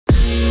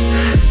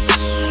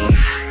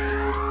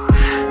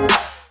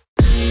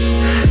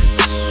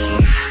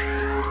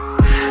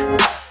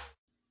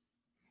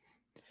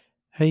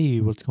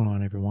Hey, what's going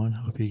on, everyone?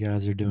 Hope you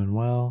guys are doing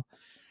well.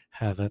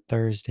 Have a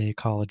Thursday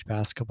college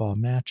basketball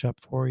matchup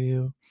for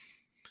you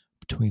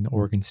between the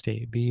Oregon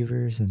State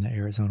Beavers and the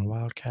Arizona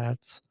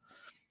Wildcats.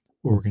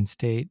 Oregon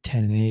State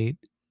 10-8,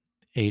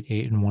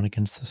 8-8-1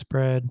 against the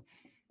spread.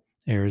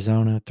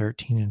 Arizona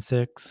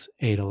 13-6,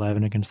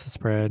 8-11 against the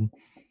spread.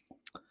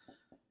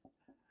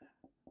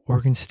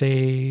 Oregon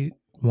State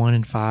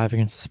 1-5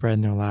 against the spread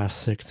in their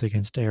last 6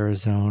 against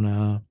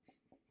Arizona.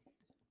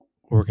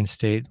 Oregon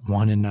State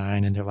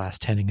 1-9 in their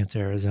last 10 against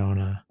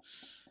Arizona.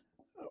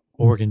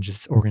 Oregon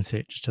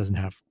State just doesn't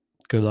have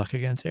good luck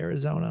against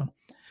Arizona.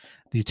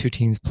 These two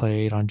teams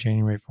played on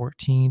January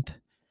 14th,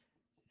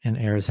 and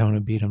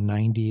Arizona beat them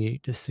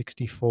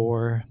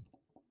 98-64.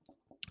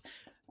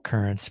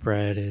 Current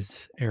spread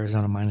is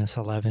Arizona minus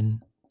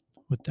 11,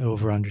 with the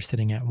over-under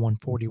sitting at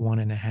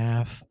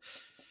 141.5.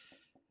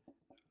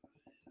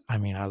 I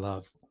mean, I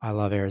love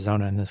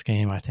Arizona in this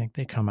game. I think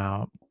they come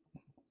out.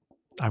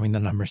 I mean, the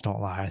numbers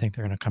don't lie. I think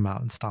they're going to come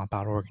out and stomp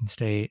out Oregon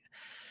State,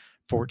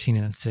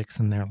 14-6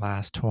 in their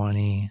last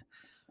 20.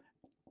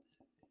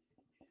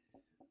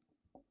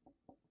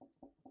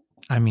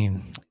 I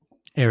mean,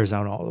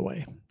 Arizona all the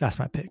way. That's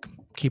my pick.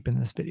 Keeping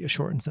this video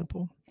short and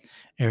simple.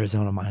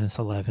 Arizona minus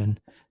 11.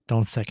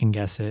 Don't second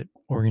guess it.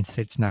 Oregon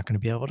State's not going to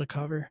be able to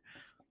cover.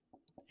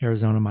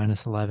 Arizona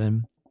minus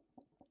 11.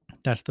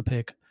 That's the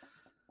pick.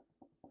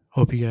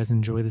 Hope you guys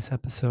enjoy this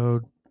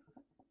episode.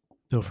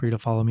 Feel free to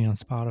follow me on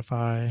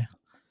Spotify.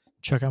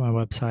 Check out my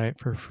website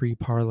for free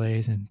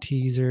parlays and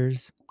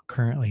teasers.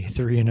 Currently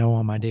 3-0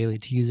 on my daily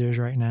teasers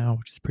right now,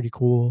 which is pretty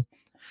cool.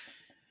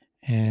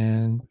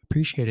 And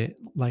appreciate it.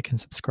 Like and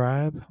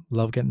subscribe.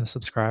 Love getting the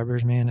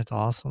subscribers, man. It's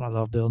awesome. I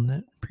love building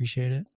it. Appreciate it.